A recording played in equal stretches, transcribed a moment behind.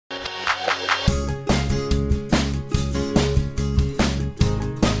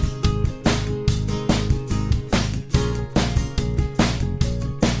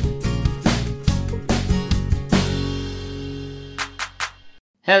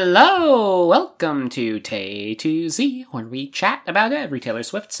Hello! Welcome to Tay to Z, where we chat about every Taylor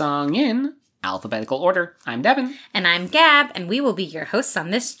Swift song in alphabetical order. I'm Devin. And I'm Gab, and we will be your hosts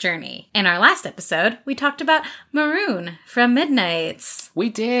on this journey. In our last episode, we talked about Maroon from Midnights. We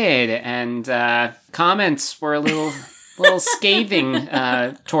did, and comments were a little scathing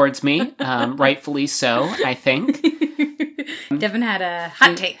towards me. Rightfully so, I think. Devin had a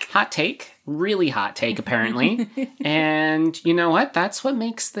hot take. Hot take. Really hot take, apparently. And you know what? That's what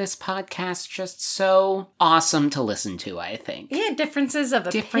makes this podcast just so awesome to listen to, I think. Yeah, differences of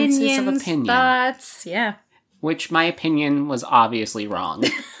opinion. Thoughts, yeah. Which my opinion was obviously wrong.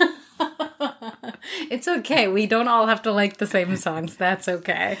 It's okay. We don't all have to like the same songs. That's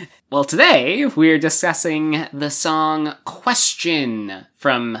okay. Well, today we're discussing the song Question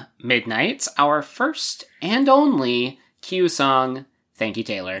from Midnights, our first and only Q song. Thank you,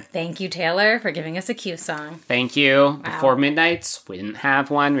 Taylor. Thank you, Taylor, for giving us a Q song. Thank you. Wow. Before Midnights, we didn't have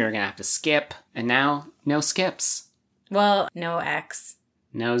one. We were going to have to skip. And now, no skips. Well, no X.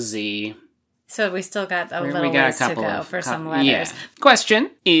 No Z. So we still got a little ways to go for some letters. Yeah. Question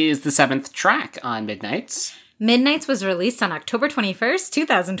is the 7th track on Midnights. Midnights was released on October 21st,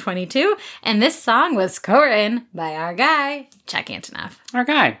 2022, and this song was co-written by our guy, Jack Antonoff. Our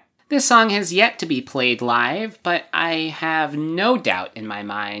guy. This song has yet to be played live, but I have no doubt in my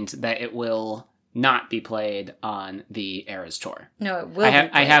mind that it will not be played on the Eras Tour. No, it will be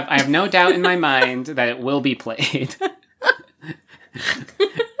played. I have no doubt in my mind that it will be played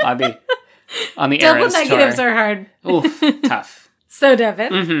on the Double Eras Tour. Double negatives are hard. Oof, tough. So,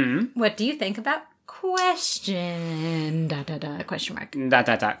 Devin, what do you think about Question? Question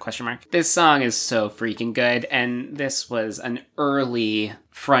mark. Question mark. This song is so freaking good, and this was an early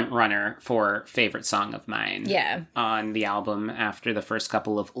front runner for favorite song of mine. Yeah. On the album after the first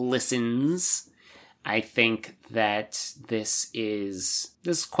couple of listens. I think that this is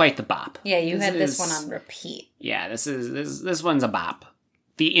quite the bop. Yeah, you had this one on repeat. Yeah, this one's a bop.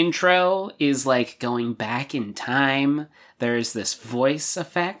 The intro is like going back in time. There's this voice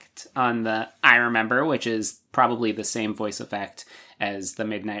effect on the I Remember, which is probably the same voice effect as the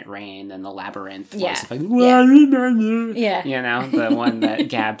Midnight Rain and the Labyrinth voice effect. Yeah. You know, the one that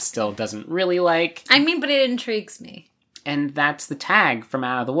Gab still doesn't really like. I mean, but it intrigues me. And that's the tag from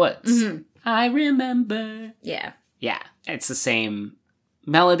Out of the Woods. Mm-hmm. I remember. Yeah. Yeah. It's the same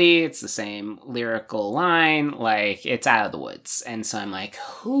melody, it's the same lyrical line, like, it's Out of the Woods. And so I'm like,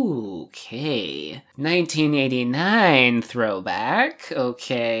 okay, 1989 throwback,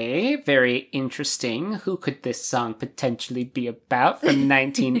 okay, very interesting. Who could this song potentially be about from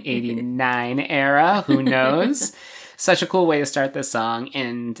 1989 era? Who knows? Such a cool way to start this song,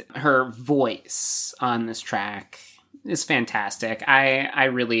 and her voice on this track is fantastic. I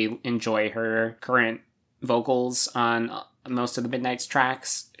really enjoy her current vocals on most of the Midnights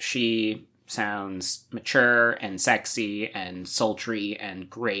tracks. She sounds mature and sexy and sultry and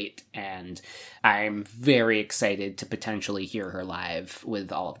great, and I'm very excited to potentially hear her live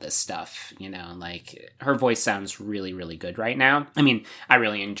with all of this stuff, you know, like, her voice sounds really, really good right now. I mean, I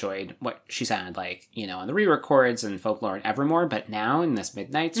really enjoyed what she sounded like, you know, on the re-records and Folklore and Evermore, but now in this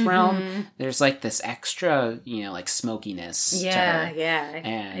Midnights realm, there's like this extra, you know, like smokiness to her. Yeah,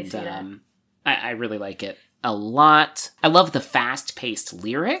 and I see that. I really like it a lot. I love the fast-paced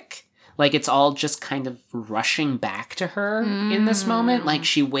lyric. Like, it's all just kind of rushing back to her in this moment. Like,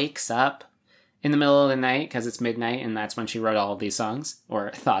 she wakes up in the middle of the night because it's midnight, and that's when she wrote all of these songs, or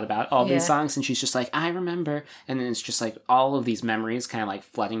thought about all these songs, and she's just like, I remember. And then it's just like all of these memories kind of like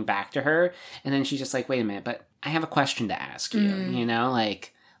flooding back to her. And then she's just like, wait a minute, but I have a question to ask you, you know?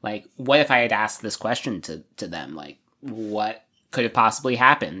 Like, what if I had asked this question to them? Like, what could have possibly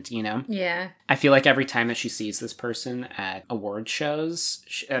happened, you know? Yeah. I feel like every time that she sees this person at award shows,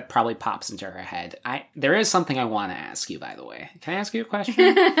 it probably pops into her head. There is something I want to ask you, by the way. Can I ask you a question?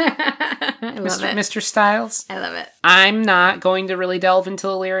 I love it. Mr. Styles? I love it. I'm not going to really delve into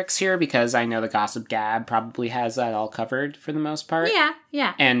the lyrics here because I know the Gossip Gab probably has that all covered for the most part.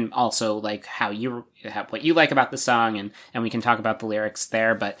 Yeah. And also, like, what you like about the song, and we can talk about the lyrics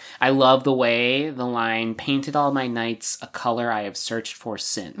there, but I love the way the line, painted all my nights a color I have searched for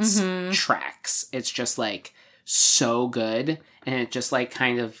since, tracks. It's just, like, so good, and it just, like,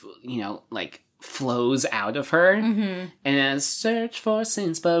 kind of, you know, like, flows out of her, and a search for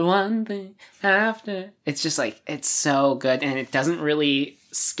since, but one thing after. It's just, like, it's so good, and it doesn't really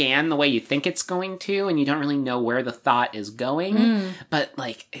scan the way you think it's going to, and you don't really know where the thought is going, but,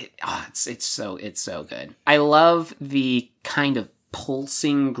 like, it's so good. I love the kind of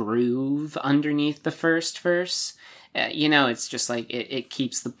pulsing groove underneath the first verse, It's just like it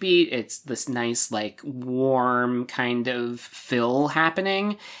keeps the beat. It's this nice, like, warm kind of fill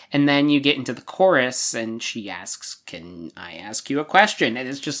happening. And then you get into the chorus and she asks, "Can I ask you a question?" And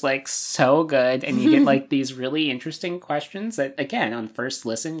it's just like so good. And you get like these really interesting questions that, again, on first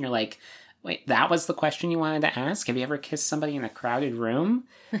listen, you're like, wait, that was the question you wanted to ask? Have you ever kissed somebody in a crowded room?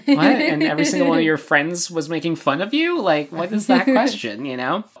 What? And every single one of your friends was making fun of you? Like, what is that question,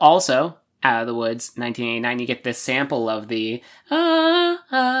 Also, Out of the Woods, 1989, you get this sample of the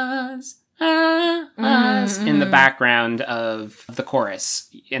us in the background of the chorus.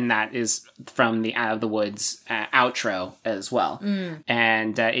 And that is from the Out of the Woods outro as well.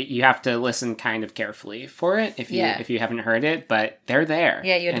 And you have to listen kind of carefully for it if you haven't heard it, but they're there.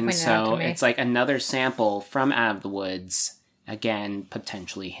 Yeah, you had to point it out to me. It's like another sample from Out of the Woods, again,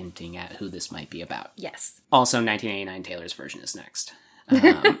 potentially hinting at who this might be about. Yes. Also, 1989 Taylor's version is next.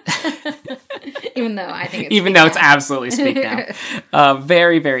 Even though I think it's it's absolutely Speak Now.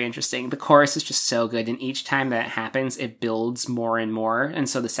 Very, very interesting. The chorus is just so good, and each time that happens, it builds more and more. And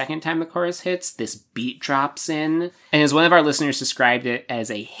so the second time the chorus hits, this beat drops in. And as one of our listeners described it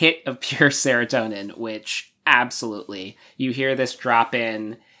as a hit of pure serotonin, which absolutely, you hear this drop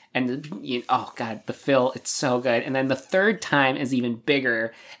in, and oh god, the fill, it's so good. And then the third time is even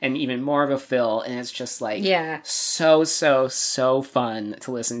bigger and even more of a fill, and it's just like so fun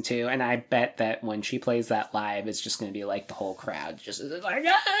to listen to. And I bet that when she plays that live, it's just going to be like the whole crowd just like,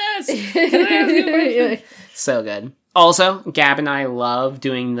 yes! So good. Also, Gab and I love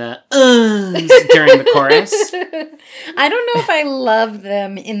doing the during the chorus. I don't know if I love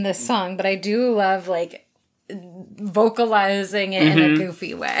them in the song, but I do love like vocalizing it in a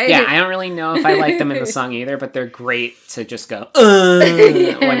goofy way. Yeah, I don't really know if I like them in the song either, but they're great to just go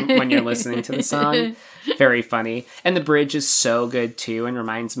when you're listening to the song. Very funny. And the bridge is so good too, and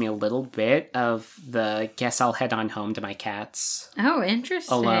reminds me a little bit of the "Guess I'll Head On Home to My Cats." Oh,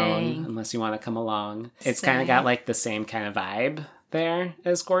 interesting. Alone, unless you want to come along. It's kind of got like the same kind of vibe there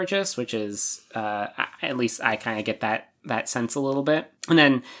as Gorgeous, which is at least I kind of get that sense a little bit. And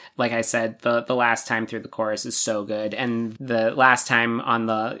then, like I said, the last time through the chorus is so good, and the last time on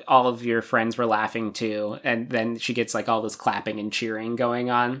all of your friends were laughing too, and then she gets like all this clapping and cheering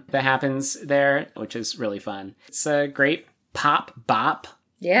going on that happens there, which is really fun. It's a great pop bop.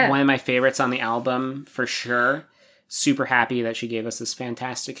 Yeah, one of my favorites on the album for sure. Super happy that she gave us this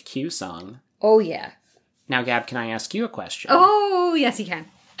fantastic Q song. Oh yeah. Now, Gab, can I ask you a question? Oh yes, you can.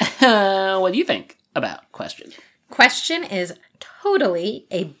 What do you think about Question? Question is totally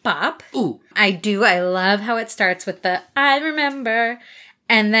a bop. Ooh. I love how it starts with the "I remember,"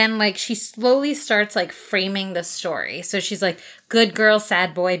 and then like she slowly starts like framing the story. So she's like, "Good girl,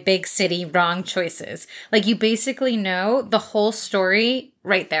 sad boy, big city, wrong choices." Like you basically know the whole story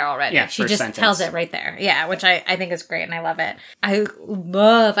right there already. Yeah, she just tells it right there. Yeah, which I think is great and I love it. I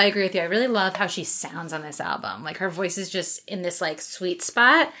agree with you. I really love how she sounds on this album. Like her voice is just in this like sweet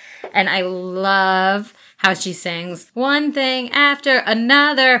spot, and I love how she sings one thing after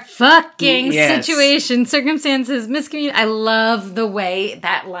another, fucking situation, circumstances, miscommunication. I love the way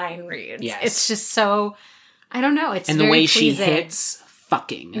that line reads. Yes. It's just so, I don't know. It's and very the way pleasing. she hits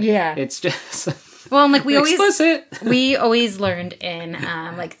fucking. Yeah. It's just well, and like we explicit. we always learned in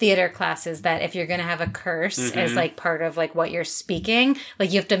like theater classes that if you're going to have a curse as like part of like what you're speaking,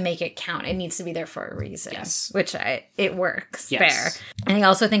 like you have to make it count. It needs to be there for a reason. Yes. Which it works yes. there. And I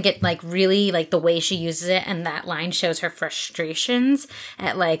also think it like really like the way she uses it, and that line shows her frustrations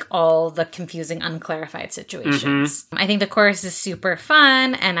at like all the confusing, unclarified situations. I think the chorus is super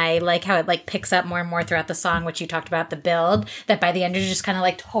fun, and I like how it like picks up more and more throughout the song, which you talked about the build, that by the end you're just kind of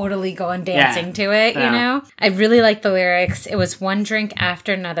like totally going dancing to it. You know? I really like the lyrics. It was one drink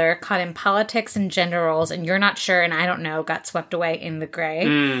after another, caught in politics and gender roles, and you're not sure and I don't know, got swept away in the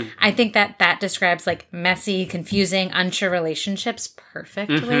gray. I think that describes like messy, confusing, unsure relationships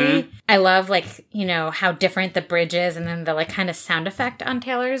perfectly. I love like, you know, how different the bridge is, and then the like kind of sound effect on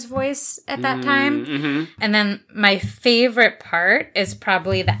Taylor's voice at that time. And then my favorite part is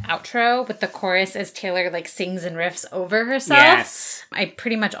probably the outro with the chorus as Taylor like sings and riffs over herself. Yes. I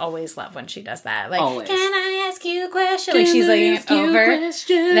pretty much always love when she does that. Like, always. Can I ask you a question? Like she's like over.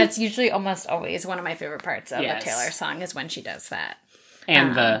 That's usually almost always one of my favorite parts of a Taylor song is when she does that.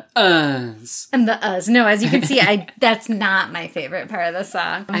 And the uhs. And the uhs. No, as you can see, that's not my favorite part of the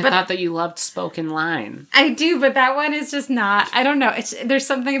song. I thought that you loved spoken line. I do, but that one is just not, I don't know. There's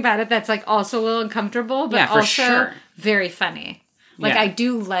something about it that's like also a little uncomfortable, but also very funny. Like I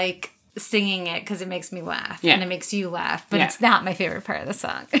do like singing it because it makes me laugh and it makes you laugh, but it's not my favorite part of the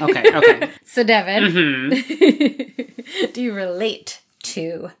song. Okay. So Devin, do you relate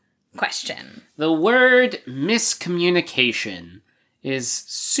to question. The word miscommunication is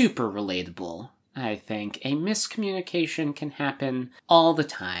super relatable. I think a miscommunication can happen all the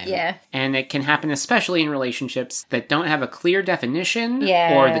time. Yeah. And it can happen especially in relationships that don't have a clear definition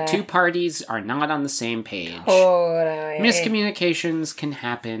Yeah. or the two parties are not on the same page. Totally. Miscommunications can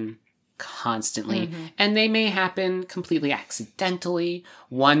happen constantly, and they may happen completely accidentally.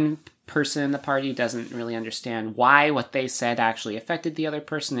 One person in the party doesn't really understand why what they said actually affected the other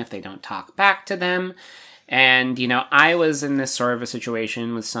person if they don't talk back to them. And, you know, I was in this sort of a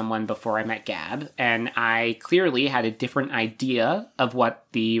situation with someone before I met Gab, and I clearly had a different idea of what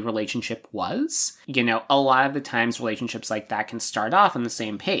the relationship was. You know, a lot of the times relationships like that can start off on the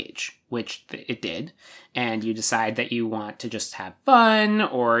same page, which it did, and you decide that you want to just have fun,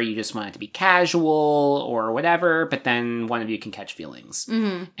 or you just want it to be casual, or whatever, but then one of you can catch feelings.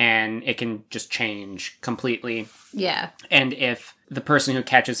 And it can just change completely. Yeah. And if the person who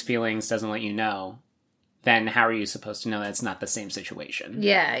catches feelings doesn't let you know, then how are you supposed to know that it's not the same situation?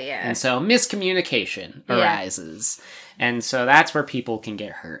 Yeah. And so miscommunication arises. And so that's where people can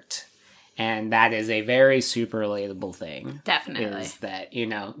get hurt. And that is a very super relatable thing. Definitely. Is that, you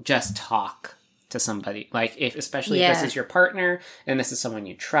know, just talk to somebody. Like, especially if this is your partner, and this is someone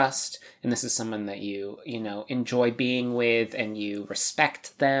you trust, and this is someone that you know, enjoy being with, and you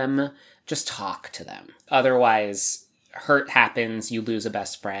respect them, just talk to them. Otherwise, hurt happens, you lose a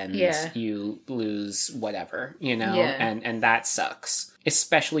best friend, you lose whatever, you know, and that sucks.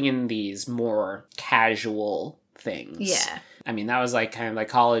 Especially in these more casual things. Yeah. I mean, that was like kind of like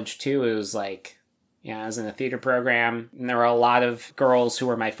college too. It was like, I was in a theater program, and there were a lot of girls who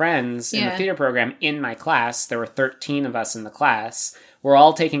were my friends in the theater program in my class. There were 13 of us in the class. We're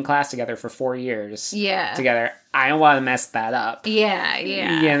all taking class together for 4 years. Yeah. Together. I don't want to mess that up. Yeah.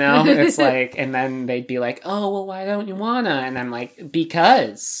 You know? It's like, and then they'd be like, oh, well, why don't you wanna? And I'm like,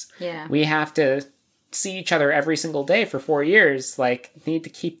 because we have to see each other every single day for 4 years. Like, need to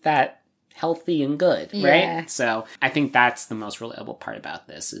keep that healthy and good, right? So I think that's the most relatable part about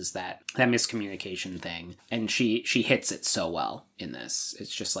this, is that miscommunication thing. And she hits it so well in this.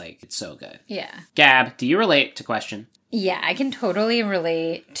 It's just like, it's so good. Yeah. Gab, do you relate to question? Yeah, I can totally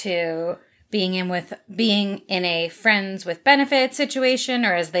relate to being in a friends with benefits situation,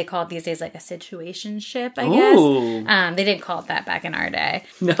 or as they call it these days, like a situationship, I guess. They didn't call it that back in our day.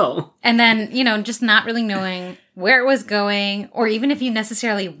 No. And then, you know, just not really knowing where it was going, or even if you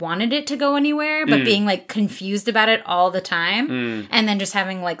necessarily wanted it to go anywhere, but being like confused about it all the time. And then just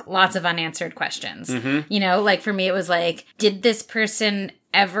having like lots of unanswered questions. You know, like for me, it was like, did this person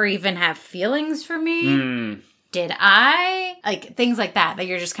ever even have feelings for me? Did I? Like things like that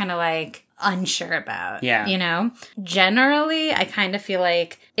you're just kind of like unsure about. Yeah. You know? Generally, I kind of feel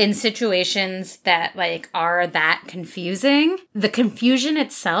like in situations that like are that confusing, the confusion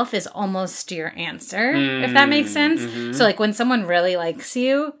itself is almost your answer, if that makes sense. So like when someone really likes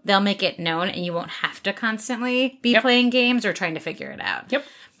you, they'll make it known and you won't have to constantly be playing games or trying to figure it out.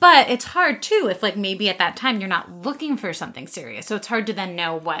 But it's hard too if like maybe at that time you're not looking for something serious. So it's hard to then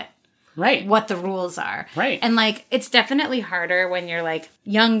know what the rules are. And like, it's definitely harder when you're like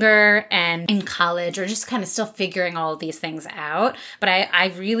younger and in college or just kind of still figuring all of these things out. But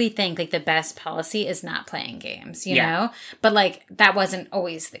I really think like the best policy is not playing games, you know? But like, that wasn't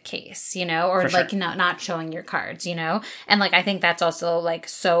always the case, you know? Or like not showing your cards, you know? And like, I think that's also like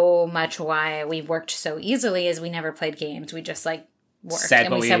so much why we worked so easily is we never played games. We just like worked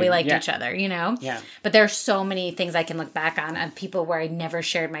and we said we liked each other, you know? But there are so many things I can look back on of people where I never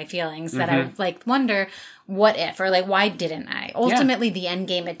shared my feelings that I like wonder what if, or like why didn't I? Ultimately the end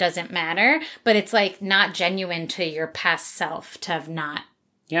game, it doesn't matter, but it's like not genuine to your past self to have not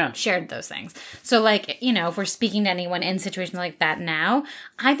shared those things. So like, you know, if we're speaking to anyone in situations like that now,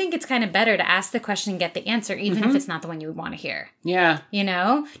 I think it's kind of better to ask the question and get the answer, even if it's not the one you would want to hear. You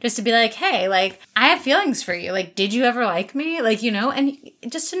know, just to be like, hey, like I have feelings for you. Like, did you ever like me? Like, you know, and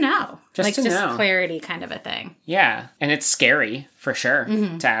just to know, just clarity kind of a thing. And it's scary for sure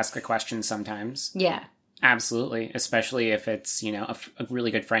to ask a question sometimes. Absolutely. Especially if it's, you know, a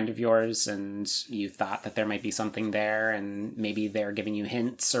really good friend of yours and you thought that there might be something there and maybe they're giving you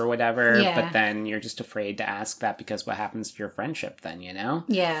hints or whatever, but then you're just afraid to ask that because what happens to your friendship then, you know?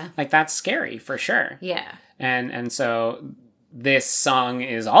 Like that's scary for sure. And so this song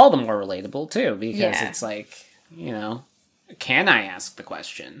is all the more relatable too because it's like, you know, can I ask the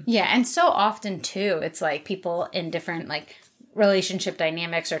question? And so often too, it's like people in different like relationship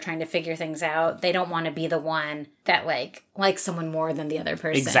dynamics are trying to figure things out. They don't want to be the one that like likes someone more than the other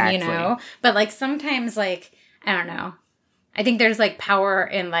person, you know? But like sometimes like, I don't know. I think there's like power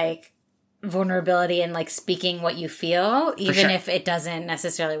in like vulnerability and like speaking what you feel, even sure. if it doesn't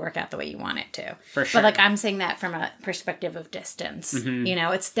necessarily work out the way you want it to. For sure. But like I'm saying that from a perspective of distance. You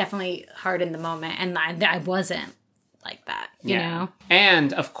know, it's definitely hard in the moment, and I wasn't like that. You know,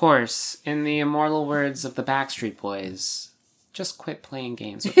 and of course, in the immortal words of the Backstreet Boys, just quit playing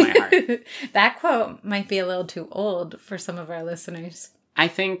games with my heart. That quote might be a little too old for some of our listeners. I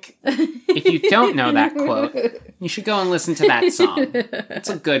think if you don't know that quote, you should go and listen to that song. It's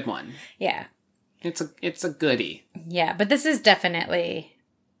a good one. Yeah. It's a goodie. Yeah, but this is definitely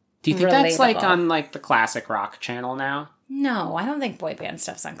Do you think that's like relatable. on like the classic rock channel now? No, I don't think boy band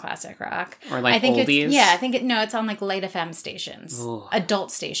stuff's on classic rock. Or like I think oldies? I think it's on like Light FM stations. Ooh.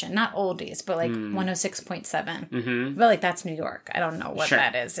 Adult station, not oldies, but like 106.7. Mm-hmm. But like that's New York. I don't know what Sure.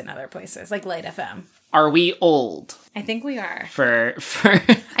 that is in other places. Like Light FM. Are we old I think we are. for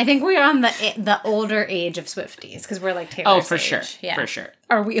I think we're on the older age of Swifties because we're like Taylor's Oh, for age. sure. Yeah. For sure.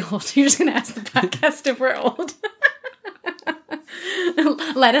 Are we old? You're just going to ask the podcast if we're old.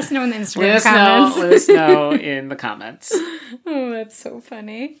 Let us know in the Instagram comments. Let us know in the comments. Oh, that's so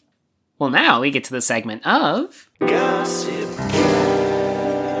funny. Well, now we get to the segment of Gossip.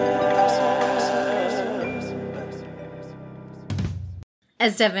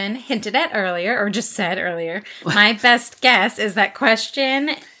 As Devin hinted at earlier, or just said earlier, my best guess is that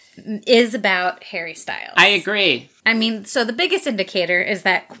question is about Harry Styles. I agree. I mean, so the biggest indicator is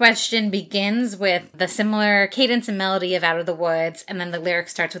that question begins with the similar cadence and melody of Out of the Woods, and then the lyric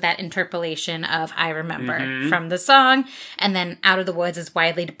starts with that interpolation of I Remember from the song, and then Out of the Woods is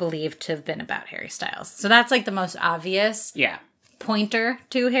widely believed to have been about Harry Styles. So that's like the most obvious Yeah, pointer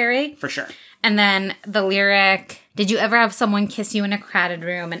to Harry. for sure. And then the lyric, did you ever have someone kiss you in a crowded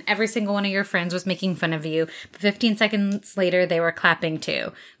room and every single one of your friends was making fun of you, but 15 seconds later they were clapping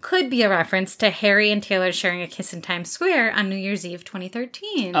too? Could be a reference to Harry and Taylor sharing a kiss in Times Square on New Year's Eve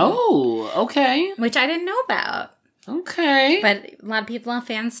 2013. Oh, okay. Which I didn't know about. Okay. But a lot of people,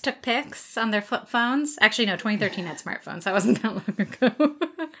 fans took pics on their flip phones. Actually, no, 2013 had smartphones. That wasn't that long ago.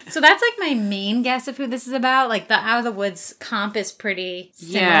 So that's like my main guess of who this is about. Like the Out of the Woods comp is pretty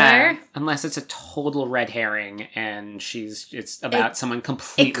similar. Yeah, unless it's a total red herring and it's about someone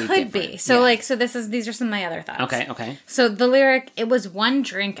completely It could different. be. So Yeah. like, so these are some of my other thoughts. Okay. So the lyric, it was one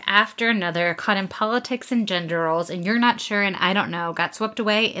drink after another, caught in politics and gender roles, and you're not sure and I don't know, got swept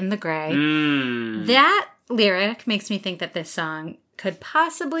away in the gray. That lyric makes me think that this song could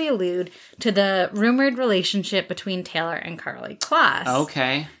possibly allude to the rumored relationship between Taylor and Karlie Kloss.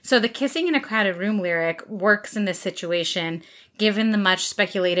 Okay. So the kissing in a crowded room lyric works in this situation, given the much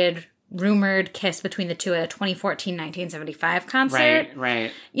speculated rumored kiss between the two at a 2014 1975 concert.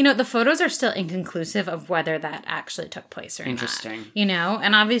 Right. You know, the photos are still inconclusive of whether that actually took place or Interesting. not. You know,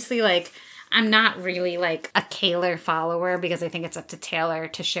 and obviously, like, I'm not really, like, a Taylor follower because I think it's up to Taylor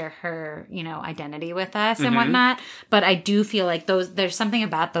to share her, you know, identity with us and whatnot. But I do feel like there's something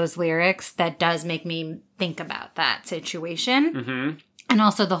about those lyrics that does make me think about that situation. And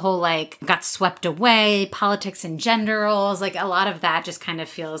also the whole, like, got swept away, politics and gender roles. Like, a lot of that just kind of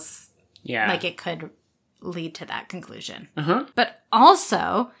feels Yeah. like it could lead to that conclusion. Uh-huh. But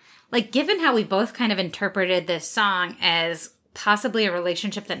also, like, given how we both kind of interpreted this song as possibly a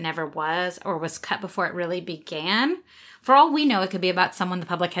relationship that never was or was cut before it really began, for all we know, it could be about someone the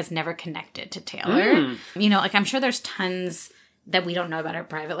public has never connected to Taylor. You know, like, I'm sure there's tons that we don't know about her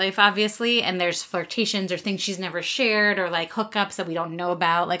private life, obviously, and there's flirtations or things she's never shared or, like, hookups that we don't know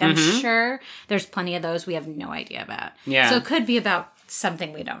about. Like, I'm sure there's plenty of those we have no idea about. Yeah. So it could be about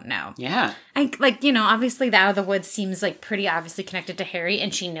something we don't know. Yeah. Like, you know, obviously the Out of the Woods seems like pretty obviously connected to Harry,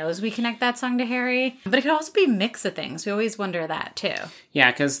 and she knows we connect that song to Harry. But it could also be a mix of things. We always wonder that, too.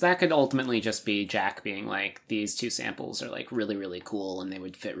 Yeah, because that could ultimately just be Jack being like, these two samples are like really, really cool and they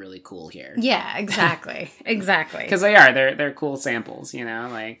would fit really cool here. Yeah, exactly. Exactly. Because they are. They're cool samples, you know?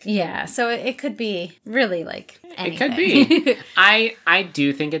 Like, Yeah, so it could be really, like, anything. it could be. I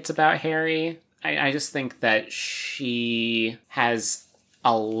do think it's about Harry. I just think that she has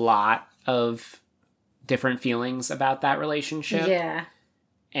a lot of different feelings about that relationship. Yeah.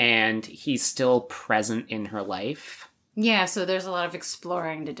 And he's still present in her life. Yeah, so there's a lot of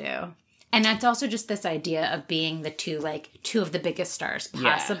exploring to do. And it's also just this idea of being the two of the biggest stars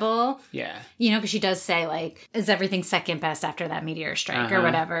possible. Yeah. You know, because she does say, like, is everything second best after that meteor strike or Uh-huh.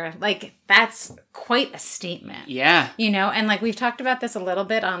 whatever. Like, that's quite a statement. Yeah. You know, and, like, we've talked about this a little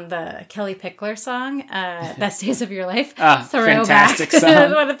bit on the Kelly Pickler song, Best Days of Your Life. Fantastic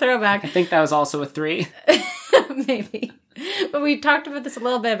song. What a throwback. I think that was also a 3. Maybe. But we talked about this a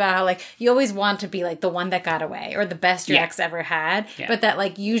little bit about how, like, you always want to be, like, the one that got away or the best your ex ever had. Yeah. But that,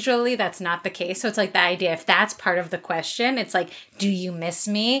 like, usually that's not the case. So it's, like, the idea, if that's part of the question, it's, like, do you miss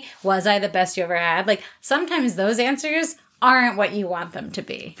me? Was I the best you ever had? Like, sometimes those answers aren't what you want them to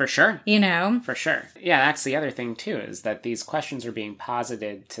be. For sure. You know? For sure. Yeah, that's the other thing, too, is that these questions are being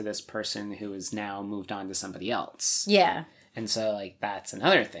posited to this person who has now moved on to somebody else. Yeah. And so, like, that's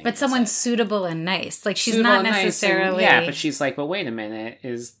another thing. But someone's like, suitable and nice. Like, she's not necessarily... Nice and, yeah, but she's like, but wait a minute,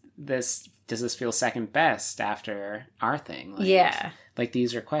 does this feel second best after our thing? Like, yeah. Like,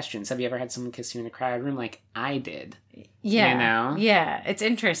 these are questions. Have you ever had someone kiss you in a crowded room? Like, I did. Yeah. You know? Yeah. It's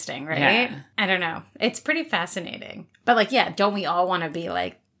interesting, right? Yeah. I don't know. It's pretty fascinating. But, like, yeah, don't we all want to be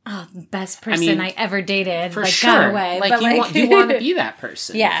like, oh, best person I ever dated, for like, sure. got away. Like, but, you want to be that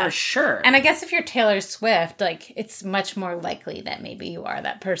person. Yeah. For sure. And I guess if you're Taylor Swift, like, it's much more likely that maybe you are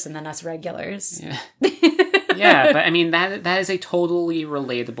that person than us regulars. Yeah. Yeah, but I mean, that is a totally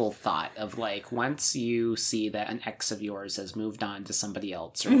relatable thought of, like, once you see that an ex of yours has moved on to somebody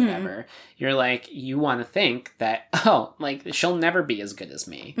else or whatever, you're like, you want to think that, oh, like, she'll never be as good as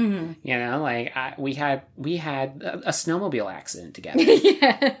me. Mm-hmm. You know, like, we had a snowmobile accident together.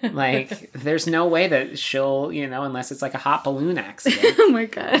 Yeah. Like, there's no way that she'll, you know, unless it's like a hot balloon accident. Oh my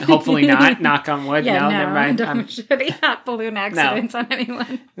God. Hopefully not. Knock on wood. Yeah, no, never mind. Don't wish any hot balloon accidents on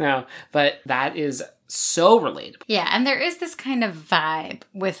anyone. No, but that is so relatable. Yeah, and there is this kind of vibe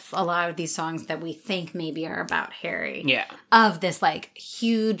with a lot of these songs that we think maybe are about Harry. Yeah. Of this, like,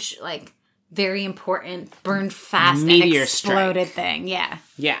 huge, like, very important, burned fast meteor and exploded strike thing. Yeah.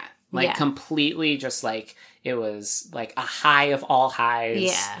 Yeah. Like, completely just, like, it was, like, a high of all highs.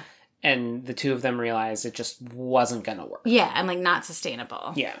 Yeah. And the two of them realized it just wasn't gonna work. Yeah, and, like, not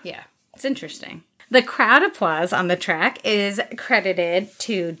sustainable. Yeah. Yeah. It's interesting. The crowd applause on the track is credited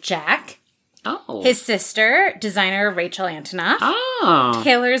to Jack, Oh. his sister, designer Rachel Antonoff, Oh.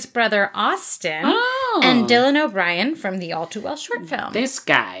 Taylor's brother Austin, and Dylan O'Brien from the All Too Well short film. This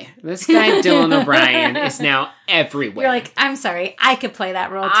guy, Dylan O'Brien, is now everywhere. You're like, I'm sorry, I could play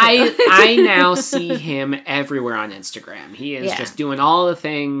that role too. I now see him everywhere on Instagram. He is just doing all the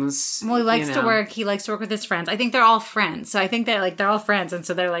things. Well, he likes to work. He likes to work with his friends. I think they're all friends. So I think that, like, they're all friends. And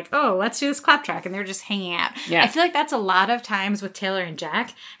so they're like, oh, let's do this clap track. And they're just hanging out. Yeah. I feel like that's a lot of times with Taylor and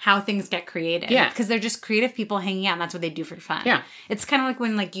Jack, how things get created. Yeah. Because they're just creative people hanging out, and that's what they do for fun. Yeah. It's kind of like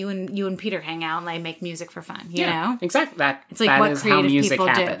when, like, you and Peter hang out and, like, make music for fun, you know? Exactly. It's like what creative people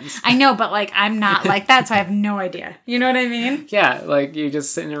happens. do. I know, but, like, I'm not like that, so I have no idea. You know what I mean? Yeah, like, you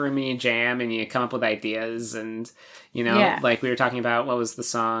just sit in a room and you jam and you come up with ideas and, you know, like we were talking about, what was the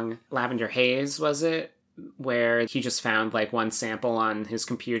song? Lavender Haze, was it? Where he just found, like, one sample on his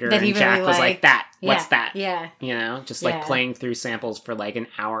computer and Jack really was like, that. What's that? Yeah. You know, just, like, playing through samples for, like, an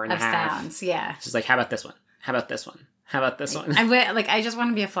hour and a half. Sounds, yeah. Just like, how about this one? How about this one? How about this one? I just want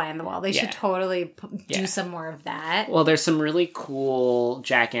to be a fly on the wall. They should totally do some more of that. Well, there's some really cool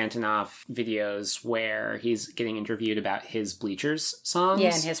Jack Antonoff videos where he's getting interviewed about his Bleachers songs.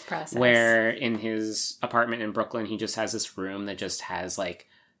 Yeah, and his process. Where in his apartment in Brooklyn, he just has this room that just has, like,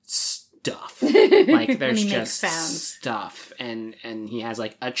 stuff. Like, there's just stuff. And he has,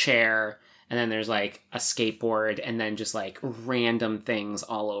 like, a chair, and then there's, like, a skateboard, and then just, like, random things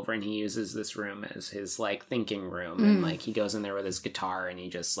all over, and he uses this room as his, like, thinking room, and, like, he goes in there with his guitar, and he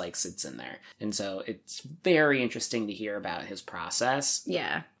just, like, sits in there. And so it's very interesting to hear about his process.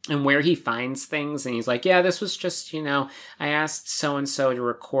 Yeah. And where he finds things, and he's like, yeah, this was just, you know, I asked so-and-so to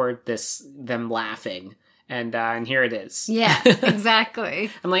record them laughing. And here it is. Yeah, exactly.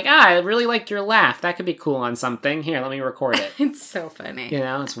 I'm like, I really liked your laugh. That could be cool on something. Here, let me record it. It's so funny. You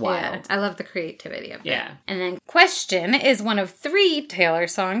know, it's wild. Yeah, I love the creativity of it. Yeah. And then Question is one of 3 Taylor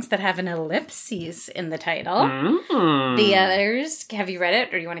songs that have an ellipses in the title. Mm. The others, have you read it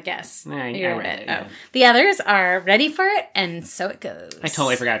or do you want to guess? I read it. Yeah. Oh. The others are Ready for It and So It Goes. I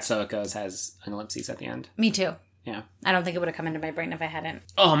totally forgot So It Goes has an ellipses at the end. Me too. Yeah. I don't think it would have come into my brain if I hadn't.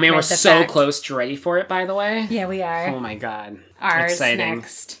 Oh, man, we're so close to Ready for It, by the way. Yeah, we are. Oh, my God. Ours exciting.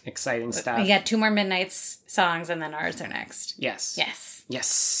 Next. Exciting stuff. We got 2 more Midnights songs, and then ours are next. Yes. Yes.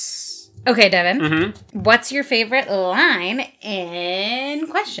 Yes. Okay, Devin. What's your favorite line in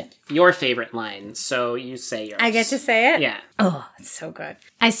Question? Your favorite line. So you say yours. I get to say it? Yeah. Oh, it's so good.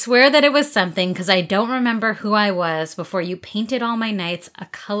 I swear that it was something because I don't remember who I was before you painted all my nights a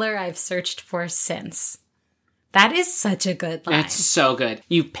color I've searched for since. That is such a good line. It's so good.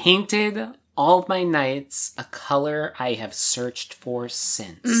 You painted all of my nights a color I have searched for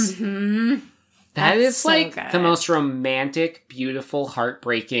since. Mm-hmm. That That's is so like good. the most romantic, beautiful,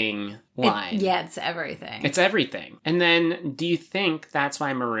 heartbreaking line. It's everything. It's everything. And then, do you think that's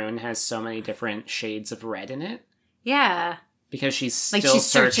why Maroon has so many different shades of red in it? Yeah. Because she's Like still she's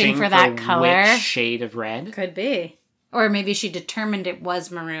searching for that color. which shade of red? Could be. Or maybe she determined it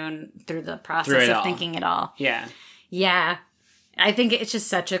was maroon through the process Through it of all. thinking it all. Yeah. Yeah. I think it's just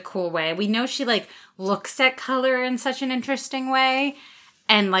such a cool way. We know she like looks at color in such an interesting way.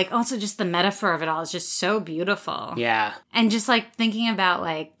 And like also just the metaphor of it all is just so beautiful. Yeah. And just like thinking about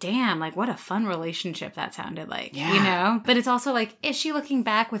like, damn, like what a fun relationship that sounded like. Yeah. You know? But it's also like, is she looking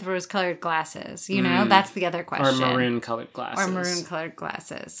back with rose colored glasses? You know? That's the other Or question. maroon colored glasses. Or maroon colored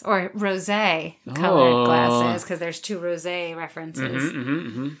glasses. Or rose colored Oh. glasses, because there's 2 rose references.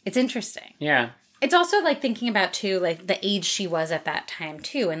 It's interesting. Yeah. It's also like thinking about too, like the age she was at that time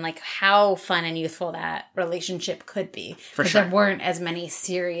too, and like how fun and youthful that relationship could be. For 'Cause sure. there weren't as many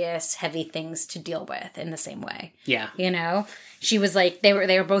serious, heavy things to deal with in the same way. Yeah. You know, she was like they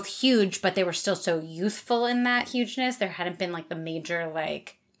were both huge, but they were still so youthful in that hugeness. There hadn't been like the major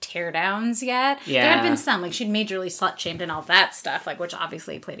like teardowns yet. Yeah. There had been some, like she'd majorly slut shamed and all that stuff, like which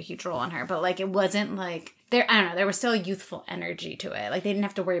obviously played a huge role on her. But like it wasn't like there. I don't know. There was still a youthful energy to it. Like they didn't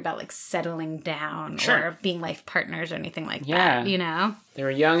have to worry about like settling down Sure. or being life partners or anything like Yeah. that. You know. They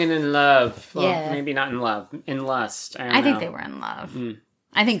were young and in love. Well, Yeah. maybe not in love. In lust. I don't I think know. they were in love.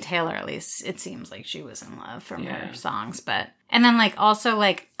 I think Taylor, at least, it seems like she was in love from Yeah. her songs. But, and then like also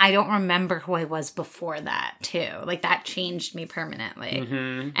like, I don't remember who I was before that too. Like that changed me permanently.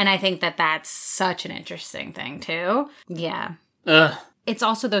 And I think that that's such an interesting thing too. Yeah. Ugh. It's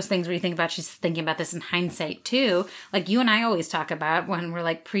also those things where you think about, she's thinking about this in hindsight too. Like you and I always talk about when we're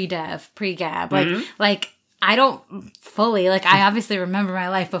like pre-dev, pre-gab, like I don't fully, like, I obviously remember my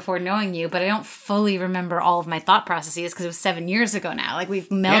life before knowing you, but I don't fully remember all of my thought processes because it was 7 years ago now. Like, we've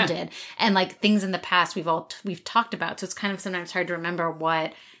melded. And, like, things in the past we've talked about. So it's kind of sometimes hard to remember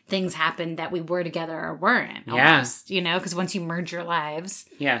what things happened that we were together or weren't. Almost, you know? Because once you merge your lives,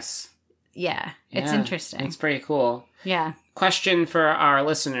 Yes. yeah, it's Yeah. interesting. It's pretty cool. Yeah. Question for our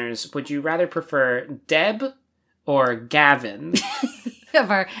listeners. Would you rather prefer Deb or Gavin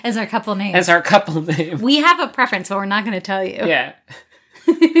As our couple name. as our couple name? We have a preference, but we're not going to tell you. Yeah.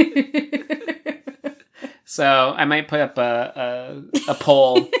 So I might put up a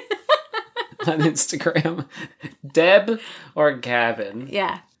poll on Instagram. Deb or Gavin?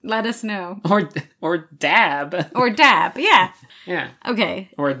 Yeah. Let us know. Or Dab. Or Dab. Yeah. Yeah. Okay.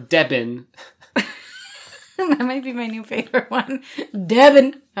 Or Debin. That might be my new favorite one.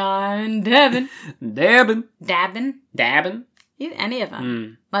 Devin. I'm Devin. Debin. Dabin. Dabbin. Any of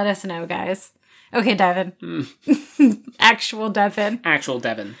them. Let us know, guys. Okay, Devin. Actual Devin. Actual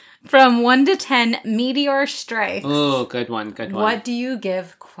Devin. From 1 to 10, meteor strikes. Oh, good one. Good one. What do you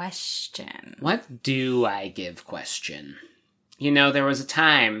give question? What do I give question? You know, there was a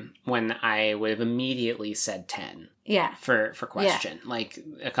time when I would have immediately said 10 Yeah. for question. Like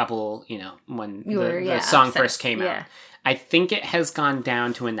a couple, you know, when You were, the song upset. first came Yeah. out. I think it has gone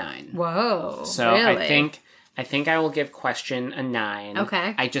down to a 9. Whoa. So really? I think I will give question a 9.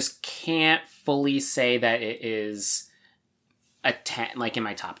 Okay. I just can't fully say that it is a 10, like in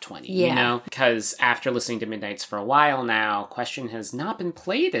my top 20, you Yeah. know? Because after listening to Midnights for a while now, question has not been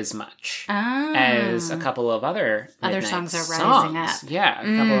played as much as a couple of other Other Midnights songs are rising songs. up. Yeah,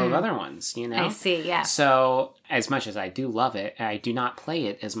 a couple of other ones, you know? I see, yeah. So, as much as I do love it, I do not play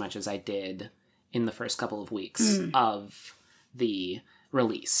it as much as I did in the first couple of weeks of the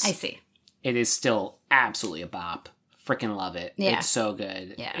release. I see. It is still absolutely a bop. Freaking love it. Yeah. It's so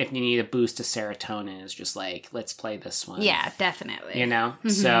good. Yeah. If you need a boost to serotonin, it's just like, let's play this one. Yeah, definitely. You know?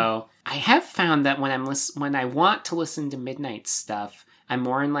 So, I have found that when when I want to listen to Midnight stuff, I'm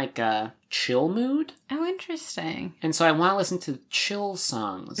more in like a chill mood. Oh, interesting. And so I want to listen to chill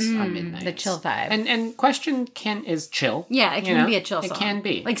songs on Midnight. The chill vibe. And question is chill. Yeah, it you can know? be a chill song. It can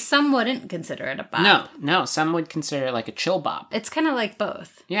be. Like, some wouldn't consider it a bop. No, some would consider it like a chill bop. It's kind of like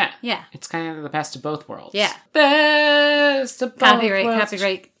both. Yeah. Yeah. It's kind of the best of both worlds. Yeah. Best of both Copyright, worlds.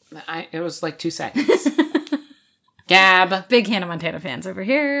 copyright. It was like 2 seconds. Gab Big Hannah Montana fans over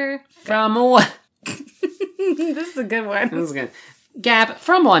here. from what? This is a good one. This is good. Gab,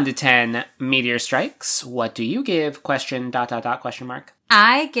 from 1 to 10, meteor strikes. What do you give? Question, ... question mark.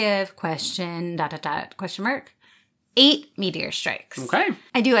 I give question, ... question mark. 8 Meteor Strikes. Okay.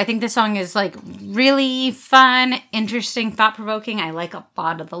 I do. I think this song is like really fun, interesting, thought-provoking. I like a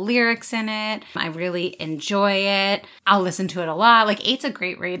lot of the lyrics in it. I really enjoy it. I'll listen to it a lot. Like 8's a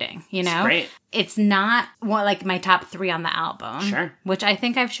great rating, you know? It's great. It's not like my top 3 on the album. Sure. Which I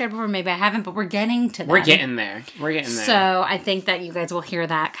think I've shared before. Maybe I haven't, but we're getting to that. We're getting there. So I think that you guys will hear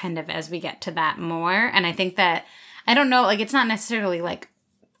that kind of as we get to that more. And I think that, I don't know, like it's not necessarily like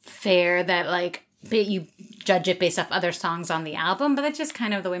fair that like you judge it based off other songs on the album, but that's just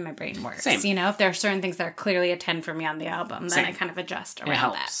kind of the way my brain works. Same. You know, if there are certain things that are clearly a 10 for me on the album, then Same. I kind of adjust around It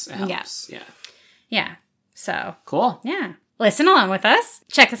helps. that. It helps. Yeah. Yeah. So, Cool. yeah. Listen along with us.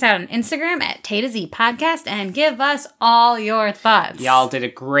 Check us out on Instagram at Tay to Z Podcast and give us all your thoughts. Y'all did a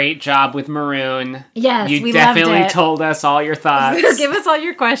great job with Maroon. Yes, you we definitely loved it. told us all your thoughts. Give us all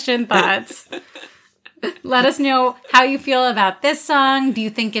your question thoughts. Let us know how you feel about this song. Do you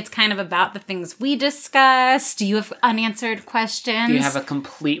think it's kind of about the things we discussed? Do you have unanswered questions? Do you have a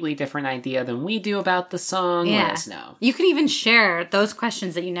completely different idea than we do about the song? Yeah. Let us know. You can even share those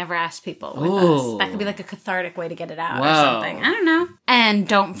questions that you never asked people with us. That could be like a cathartic way to get it out or Whoa. something. I don't know. And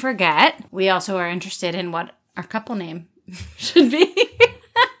don't forget, we also are interested in what our couple name should be.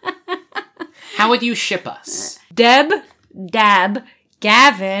 How would you ship us? Deb, Dab,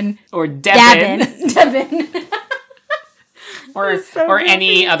 Gavin, Or Devin? Devin. Or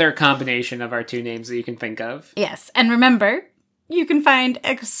any other combination of our two names that you can think of. Yes. And remember, you can find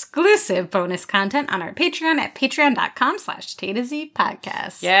exclusive bonus content on our Patreon at patreon.com/Tay to Z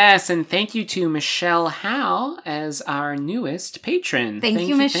Podcast. Yes, and thank you to Michelle Howe as our newest patron. Thank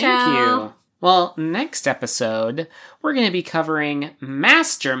you, Michelle. Thank you. Well, next episode, we're going to be covering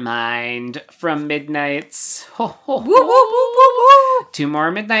Mastermind from Midnight's. Ho, ho, ho. Woo, woo, woo, woo, woo. 2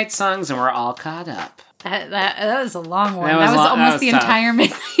 more Midnight songs and we're all caught up. That was a long one. That That was was long- that almost was the tough. entire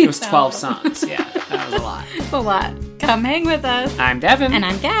Midnight. It was 12 album. songs. Yeah, that was a lot. It's a lot. Come hang with us. I'm Devin. And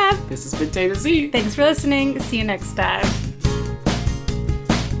I'm Gab. This has been Tay to Z. Thanks for listening. See you next time.